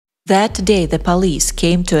That day the police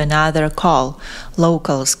came to another call.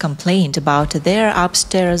 Locals complained about their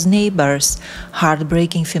upstairs neighbors.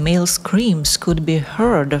 Heartbreaking female screams could be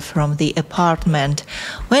heard from the apartment.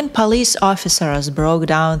 When police officers broke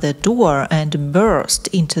down the door and burst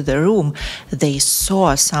into the room, they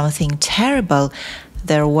saw something terrible.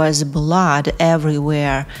 There was blood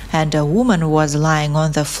everywhere, and a woman was lying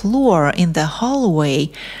on the floor in the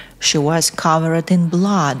hallway. She was covered in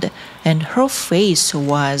blood, and her face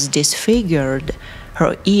was disfigured.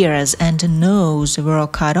 Her ears and nose were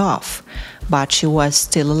cut off, but she was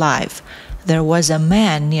still alive. There was a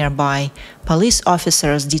man nearby. Police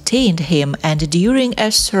officers detained him, and during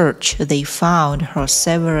a search they found her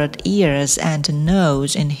severed ears and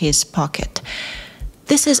nose in his pocket.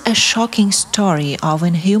 This is a shocking story of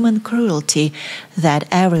inhuman cruelty that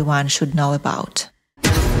everyone should know about.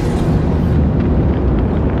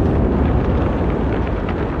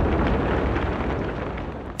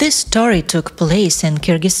 This story took place in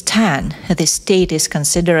Kyrgyzstan. The state is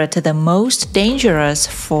considered the most dangerous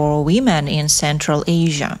for women in Central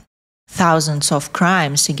Asia. Thousands of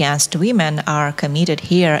crimes against women are committed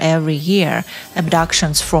here every year: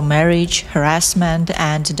 abductions for marriage, harassment,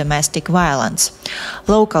 and domestic violence.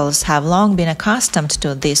 Locals have long been accustomed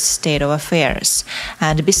to this state of affairs,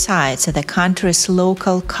 and besides, the country's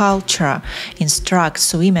local culture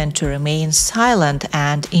instructs women to remain silent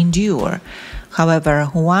and endure. However,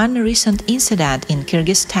 one recent incident in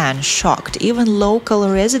Kyrgyzstan shocked even local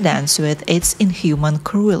residents with its inhuman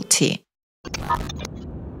cruelty.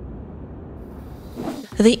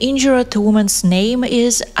 The injured woman's name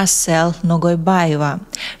is Asel Nogoybaeva.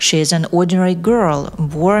 She is an ordinary girl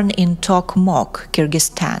born in Tokmok,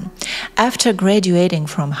 Kyrgyzstan. After graduating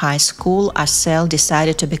from high school, Asel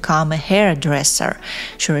decided to become a hairdresser.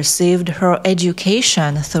 She received her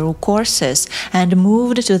education through courses and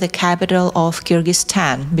moved to the capital of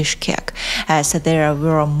Kyrgyzstan, Bishkek, as there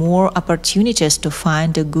were more opportunities to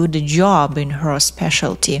find a good job in her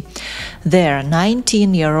specialty. There,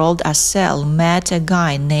 19-year-old Asel met a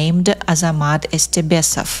guy named Azamat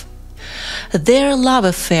Estebesov. Their love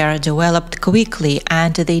affair developed quickly,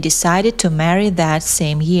 and they decided to marry that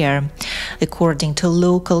same year. According to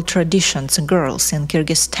local traditions, girls in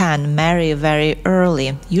Kyrgyzstan marry very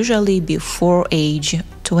early, usually before age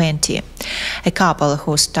 20. A couple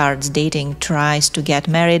who starts dating tries to get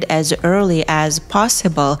married as early as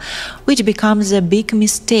possible, which becomes a big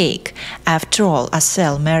mistake. After all,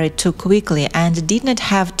 Asel married too quickly and did not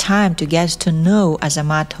have time to get to know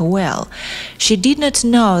Azamat well. She did not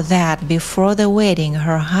know that before the wedding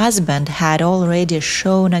her husband had already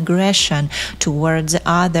shown aggression towards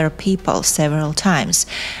other people several times,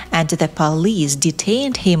 and the police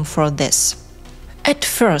detained him for this. At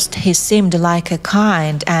first, he seemed like a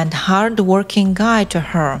kind and hard-working guy to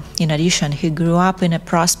her. In addition, he grew up in a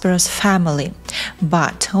prosperous family.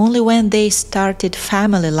 But only when they started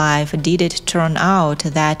family life did it turn out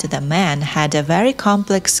that the man had a very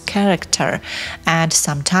complex character, and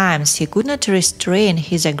sometimes he could not restrain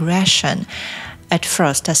his aggression. At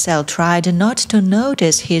first, Asel tried not to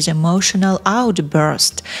notice his emotional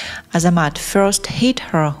outburst. Azamat first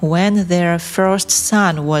hit her when their first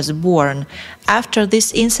son was born. After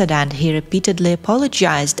this incident, he repeatedly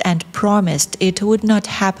apologized and promised it would not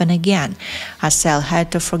happen again. Asel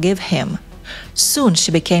had to forgive him. Soon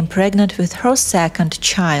she became pregnant with her second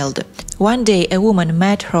child. One day a woman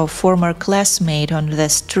met her former classmate on the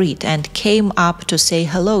street and came up to say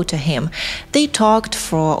hello to him. They talked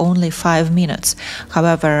for only 5 minutes.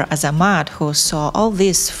 However, Azamat, who saw all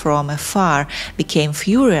this from afar, became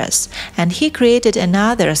furious, and he created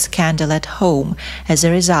another scandal at home. As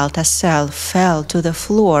a result, Asel fell to the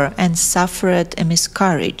floor and suffered a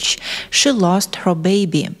miscarriage. She lost her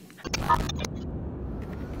baby.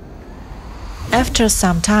 After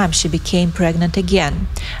some time, she became pregnant again.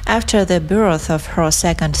 After the birth of her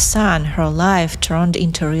second son, her life turned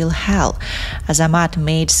into real hell. Azamat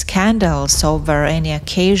made scandals over any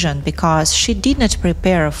occasion because she did not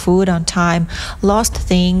prepare food on time, lost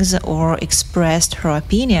things, or expressed her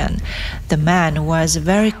opinion. The man was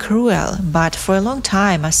very cruel, but for a long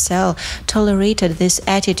time Asel tolerated this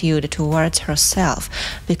attitude towards herself,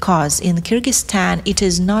 because in Kyrgyzstan it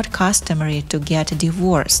is not customary to get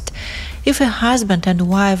divorced. If a husband and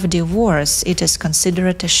wife divorce, it is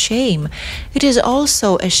considered a shame. It is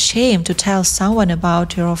also a shame to tell someone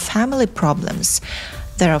about your family problems.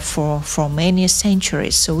 Therefore, for many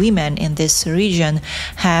centuries, women in this region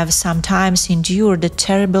have sometimes endured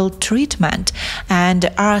terrible treatment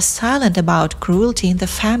and are silent about cruelty in the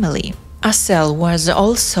family. Asel was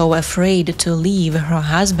also afraid to leave her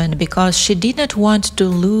husband because she did not want to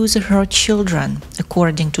lose her children.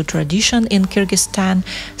 According to tradition in Kyrgyzstan,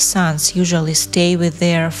 sons usually stay with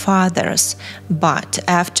their fathers. But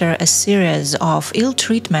after a series of ill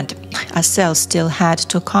treatment, Asel still had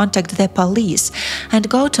to contact the police and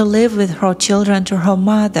go to live with her children to her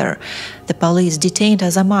mother. The police detained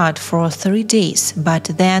Azamat for 3 days, but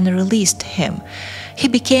then released him. He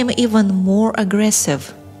became even more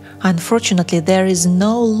aggressive. Unfortunately, there is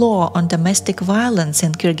no law on domestic violence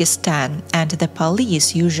in Kyrgyzstan, and the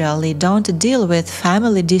police usually don't deal with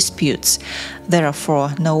family disputes.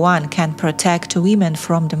 Therefore, no one can protect women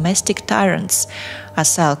from domestic tyrants.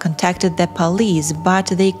 Asel contacted the police, but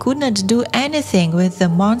they could not do anything with the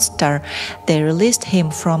monster. They released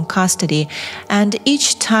him from custody, and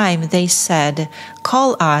each time they said,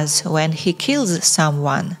 "Call us when he kills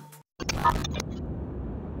someone."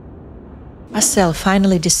 Asel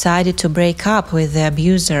finally decided to break up with the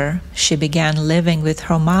abuser. She began living with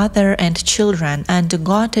her mother and children and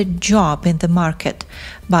got a job in the market.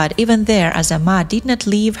 But even there, Azamat did not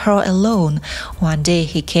leave her alone. One day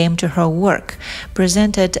he came to her work,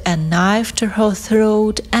 presented a knife to her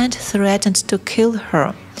throat and threatened to kill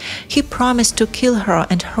her. He promised to kill her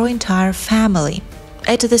and her entire family.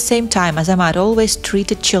 At the same time, Azamat always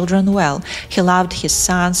treated children well. He loved his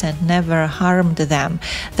sons and never harmed them.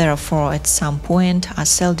 Therefore, at some point,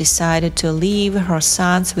 Asel decided to leave her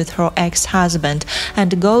sons with her ex-husband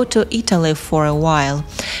and go to Italy for a while.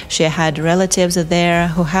 She had relatives there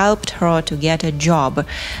who helped her to get a job.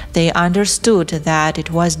 They understood that it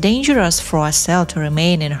was dangerous for Asel to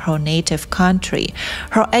remain in her native country.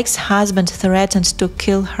 Her ex-husband threatened to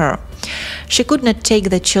kill her. She could not take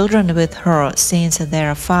the children with her since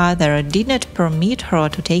their father did not permit her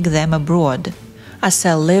to take them abroad.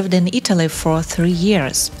 Asel lived in Italy for 3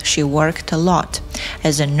 years. She worked a lot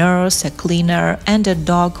as a nurse, a cleaner, and a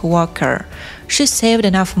dog walker. She saved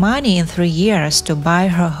enough money in 3 years to buy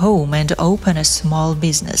her home and open a small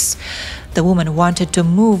business. The woman wanted to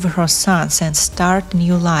move her sons and start a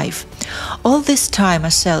new life. All this time,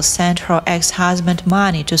 Asel sent her ex-husband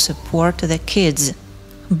money to support the kids.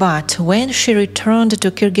 But when she returned to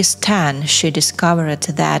Kyrgyzstan, she discovered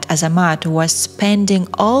that Azamat was spending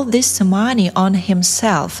all this money on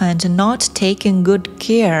himself and not taking good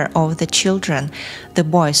care of the children. The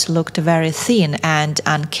boys looked very thin and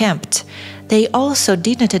unkempt. They also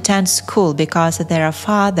didn't attend school because their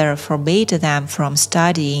father forbade them from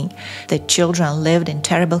studying. The children lived in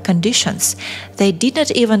terrible conditions. They did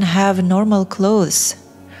not even have normal clothes.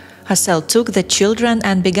 Asel took the children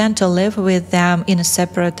and began to live with them in a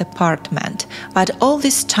separate apartment. But all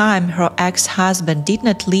this time, her ex-husband did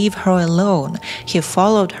not leave her alone. He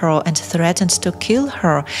followed her and threatened to kill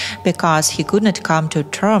her because he could not come to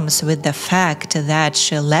terms with the fact that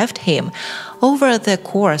she left him. Over the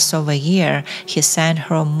course of a year, he sent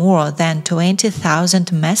her more than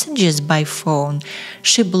 20,000 messages by phone.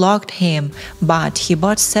 She blocked him, but he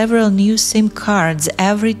bought several new SIM cards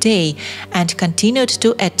every day and continued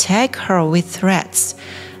to attack her with threats.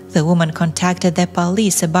 The woman contacted the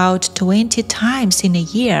police about 20 times in a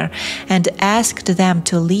year and asked them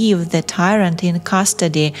to leave the tyrant in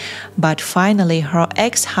custody, but finally her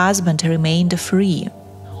ex-husband remained free.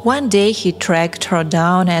 One day he tracked her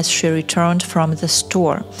down as she returned from the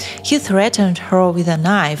store. He threatened her with a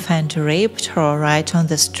knife and raped her right on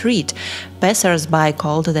the street. Passers-by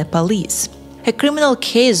called the police. A criminal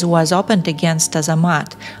case was opened against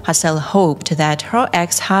Azamat. Asel hoped that her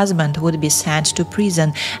ex-husband would be sent to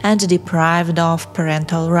prison and deprived of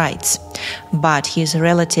parental rights. But his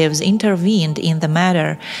relatives intervened in the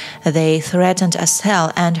matter. They threatened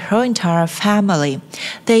Asel and her entire family.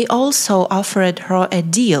 They also offered her a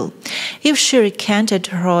deal. If she recanted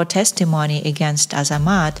her testimony against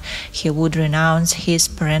Azamat, he would renounce his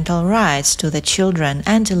parental rights to the children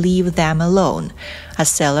and leave them alone.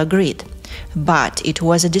 Asel agreed. But it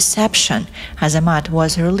was a deception. Azamat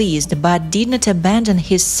was released but did not abandon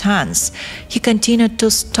his sons. He continued to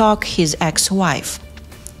stalk his ex-wife.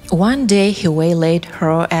 One day he waylaid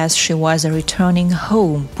her as she was returning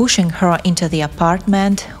home, pushing her into the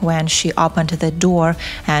apartment. When she opened the door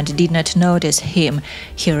and did not notice him,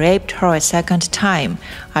 he raped her a second time.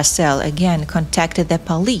 Asel again contacted the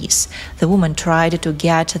police. The woman tried to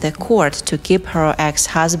get the court to keep her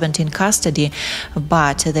ex-husband in custody,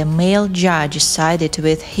 but the male judge sided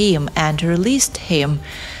with him and released him.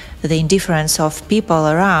 The indifference of people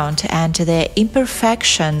around and the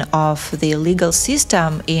imperfection of the legal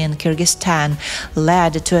system in Kyrgyzstan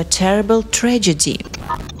led to a terrible tragedy.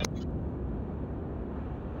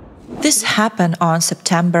 The This happened on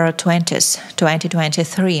September 20th,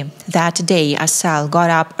 2023. That day, Asel got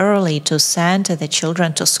up early to send the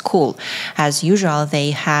children to school. As usual,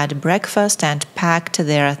 they had breakfast and packed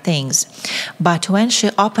their things. But when she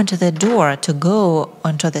opened the door to go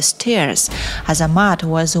onto the stairs, Azamat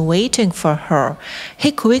was waiting for her.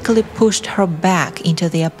 He quickly pushed her back into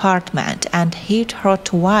the apartment and hit her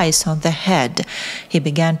twice on the head. He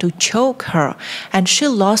began to choke her, and she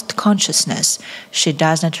lost consciousness. She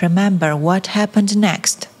does not remember what happened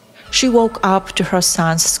next. She woke up to her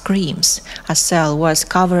son's screams. Asel was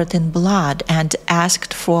covered in blood and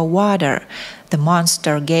asked for water. The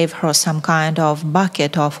monster gave her some kind of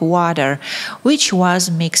bucket of water, which was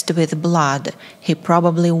mixed with blood. He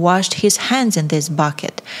probably washed his hands in this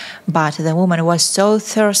bucket, but the woman was so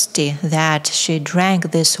thirsty that she drank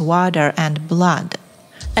this water and blood.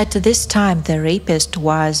 At this time, the rapist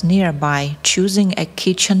was nearby, choosing a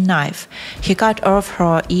kitchen knife. He cut off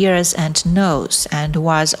her ears and nose and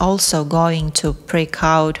was also going to prick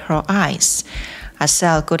out her eyes.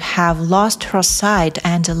 Asel could have lost her sight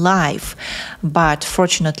and life, but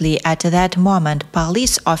fortunately at that moment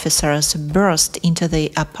police officers burst into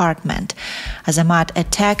the apartment. Azamat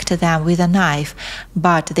attacked them with a knife,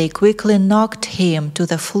 but they quickly knocked him to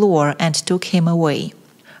the floor and took him away.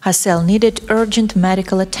 Asel needed urgent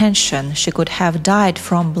medical attention. She could have died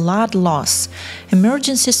from blood loss.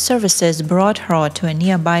 Emergency services brought her to a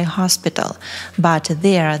nearby hospital, but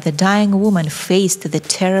there the dying woman faced the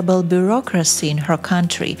terrible bureaucracy in her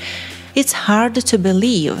country. It's hard to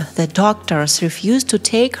believe the doctors refused to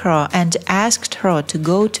take her and asked her to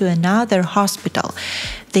go to another hospital.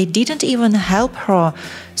 They didn't even help her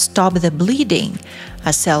stop the bleeding.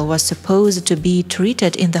 Asel was supposed to be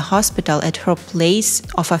treated in the hospital at her place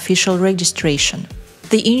of official registration.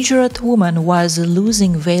 The injured woman was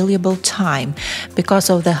losing valuable time. Because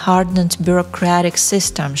of the hardened bureaucratic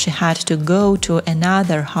system, she had to go to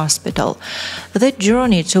another hospital. The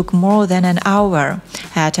journey took more than an hour.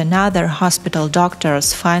 At another hospital,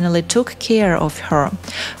 doctors finally took care of her.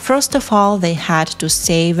 First of all, they had to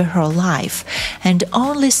save her life, and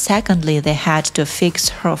only secondly, they had to fix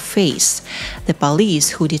her face. The police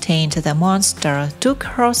who detained the monster took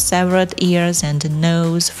her severed ears and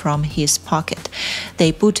nose from his pocket.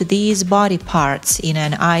 They put these body parts in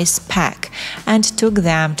an ice pack and took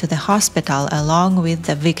them to the hospital along with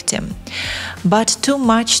the victim. But too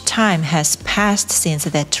much time has passed since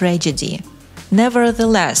that tragedy.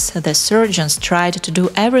 Nevertheless, the surgeons tried to do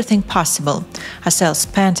everything possible. Asel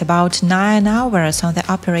spent about 9 hours on the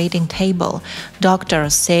operating table.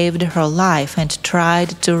 Doctors saved her life and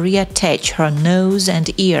tried to reattach her nose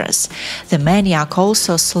and ears. The maniac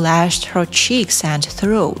also slashed her cheeks and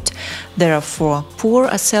throat. Therefore, poor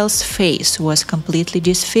Asel's face was completely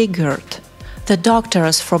disfigured. The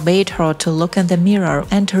doctors forbade her to look in the mirror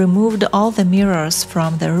and removed all the mirrors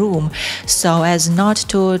from the room so as not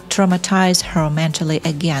to traumatize her mentally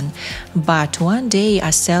again. But one day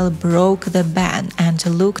Asel broke the ban and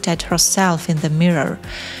looked at herself in the mirror.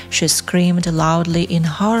 She screamed loudly in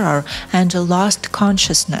horror and lost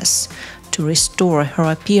consciousness. To restore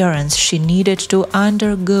her appearance, she needed to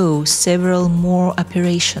undergo several more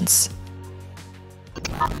operations.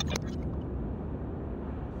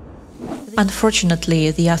 Unfortunately,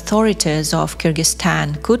 the authorities of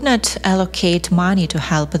Kyrgyzstan could not allocate money to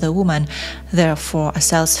help the woman. Therefore,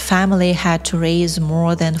 Asel's family had to raise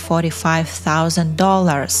more than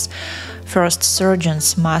 $45,000. First,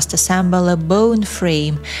 surgeons must assemble a bone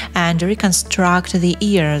frame and reconstruct the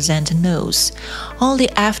ears and nose. Only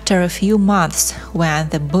after a few months, when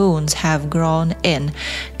the bones have grown in,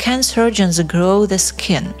 can surgeons grow the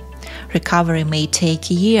skin. Recovery may take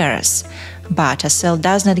years. But Asel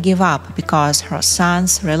does not give up because her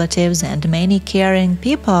sons, relatives, and many caring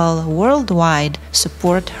people worldwide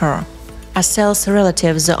support her. Asel's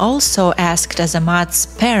relatives also asked Azamat's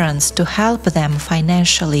parents to help them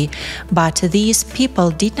financially, but these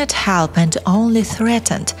people did not help and only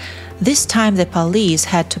threatened. This time the police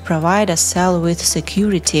had to provide Asel with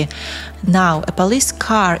security. Now a police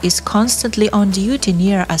car is constantly on duty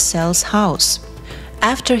near Asel's house.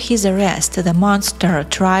 After his arrest, the monster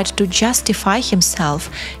tried to justify himself.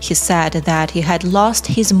 He said that he had lost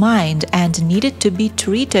his mind and needed to be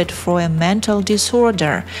treated for a mental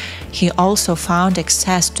disorder. He also found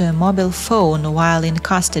access to a mobile phone while in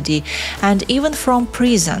custody, and even from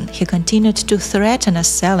prison, he continued to threaten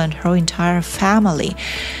Asel and her entire family.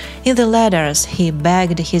 In the letters, he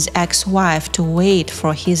begged his ex-wife to wait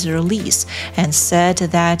for his release and said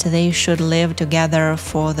that they should live together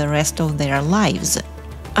for the rest of their lives.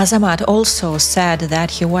 Azamat also said that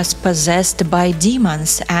he was possessed by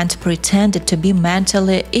demons and pretended to be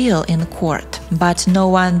mentally ill in court, but no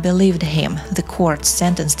one believed him. The court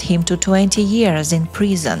sentenced him to 20 years in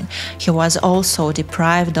prison. He was also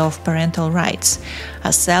deprived of parental rights.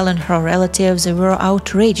 Asel and her relatives were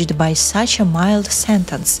outraged by such a mild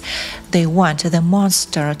sentence. They want the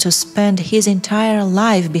monster to spend his entire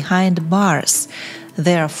life behind bars.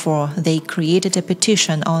 Therefore, they created a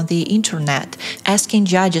petition on the internet asking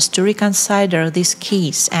judges to reconsider this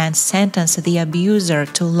case and sentence the abuser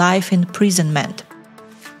to life imprisonment.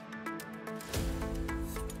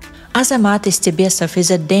 Azamat Istebesov is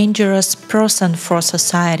a dangerous person for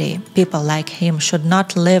society. People like him should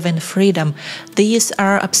not live in freedom. These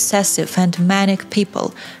are obsessive and manic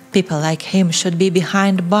people. People like him should be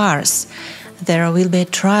behind bars. There will be a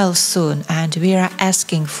trial soon, and we are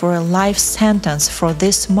asking for a life sentence for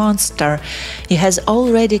this monster. He has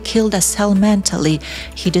already killed Asel mentally.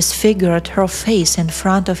 He disfigured her face in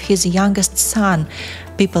front of his youngest son.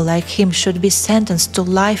 People like him should be sentenced to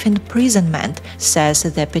life imprisonment, says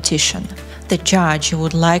the petition. The judge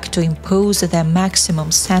would like to impose the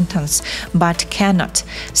maximum sentence, but cannot,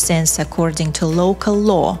 since according to local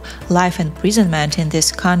law, life imprisonment in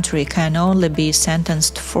this country can only be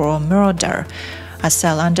sentenced for murder.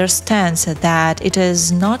 Asel understands that it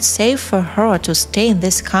is not safe for her to stay in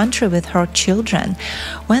this country with her children.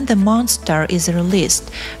 When the monster is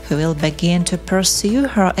released, he will begin to pursue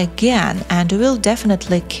her again and will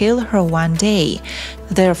definitely kill her one day.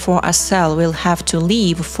 Therefore, Asel will have to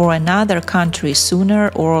leave for another country sooner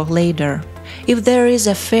or later. If there is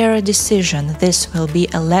a fair decision, this will be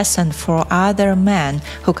a lesson for other men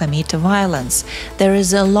who commit violence. There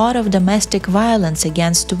is a lot of domestic violence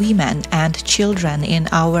against women and children in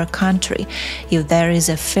our country. If there is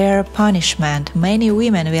a fair punishment, many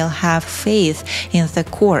women will have faith in the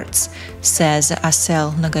courts, says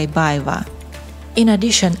Asel Nogaibayeva. In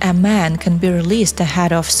addition, a man can be released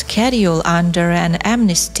ahead of schedule under an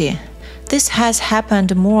amnesty. This has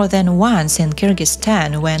happened more than once in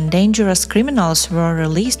Kyrgyzstan when dangerous criminals were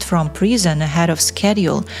released from prison ahead of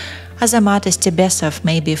schedule. Azamat Istebesov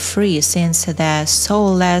may be free since the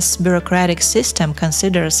soulless bureaucratic system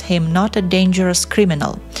considers him not a dangerous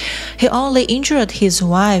criminal. He only injured his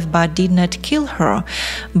wife but did not kill her.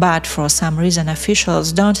 But for some reason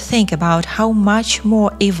officials don't think about how much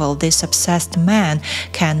more evil this obsessed man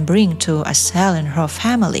can bring to Asel and her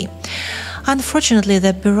family. Unfortunately,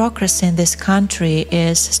 the bureaucracy in this country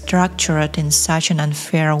is structured in such an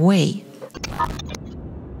unfair way.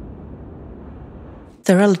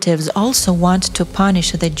 The relatives also want to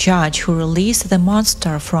punish the judge who released the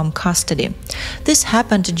monster from custody. This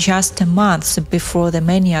happened just a month before the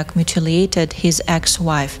maniac mutilated his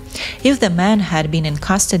ex-wife. If the man had been in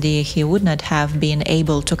custody, he would not have been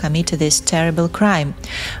able to commit this terrible crime.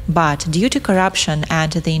 But due to corruption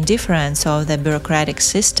and the indifference of the bureaucratic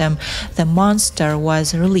system, the monster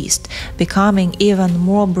was released, becoming even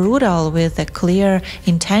more brutal with the clear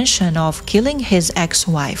intention of killing his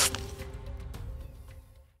ex-wife.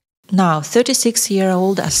 Now,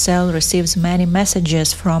 36-year-old Asel receives many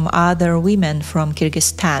messages from other women from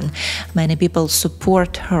Kyrgyzstan. Many people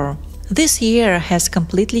support her. This year has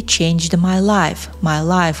completely changed my life. My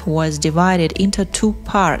life was divided into two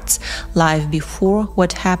parts: life before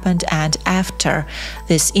what happened and after.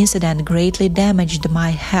 This incident greatly damaged my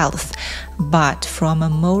health. But from a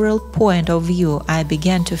moral point of view, I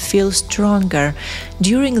began to feel stronger.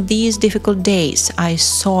 During these difficult days, I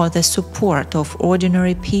saw the support of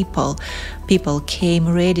ordinary people. People came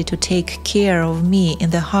ready to take care of me in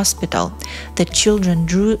the hospital. The children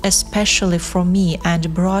drew especially for me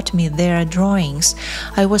and brought me their drawings.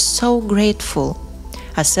 I was so grateful.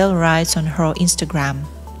 Asel writes on her Instagram.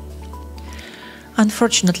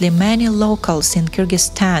 Unfortunately, many locals in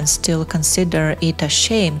Kyrgyzstan still consider it a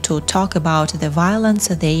shame to talk about the violence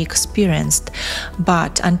they experienced.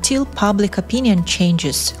 But until public opinion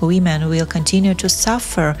changes, women will continue to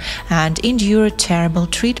suffer and endure terrible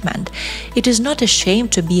treatment. It is not a shame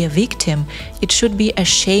to be a victim. It should be a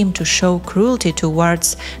shame to show cruelty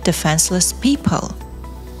towards defenseless people.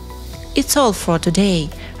 It's all for today.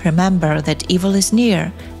 Remember that evil is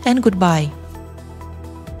near, and goodbye.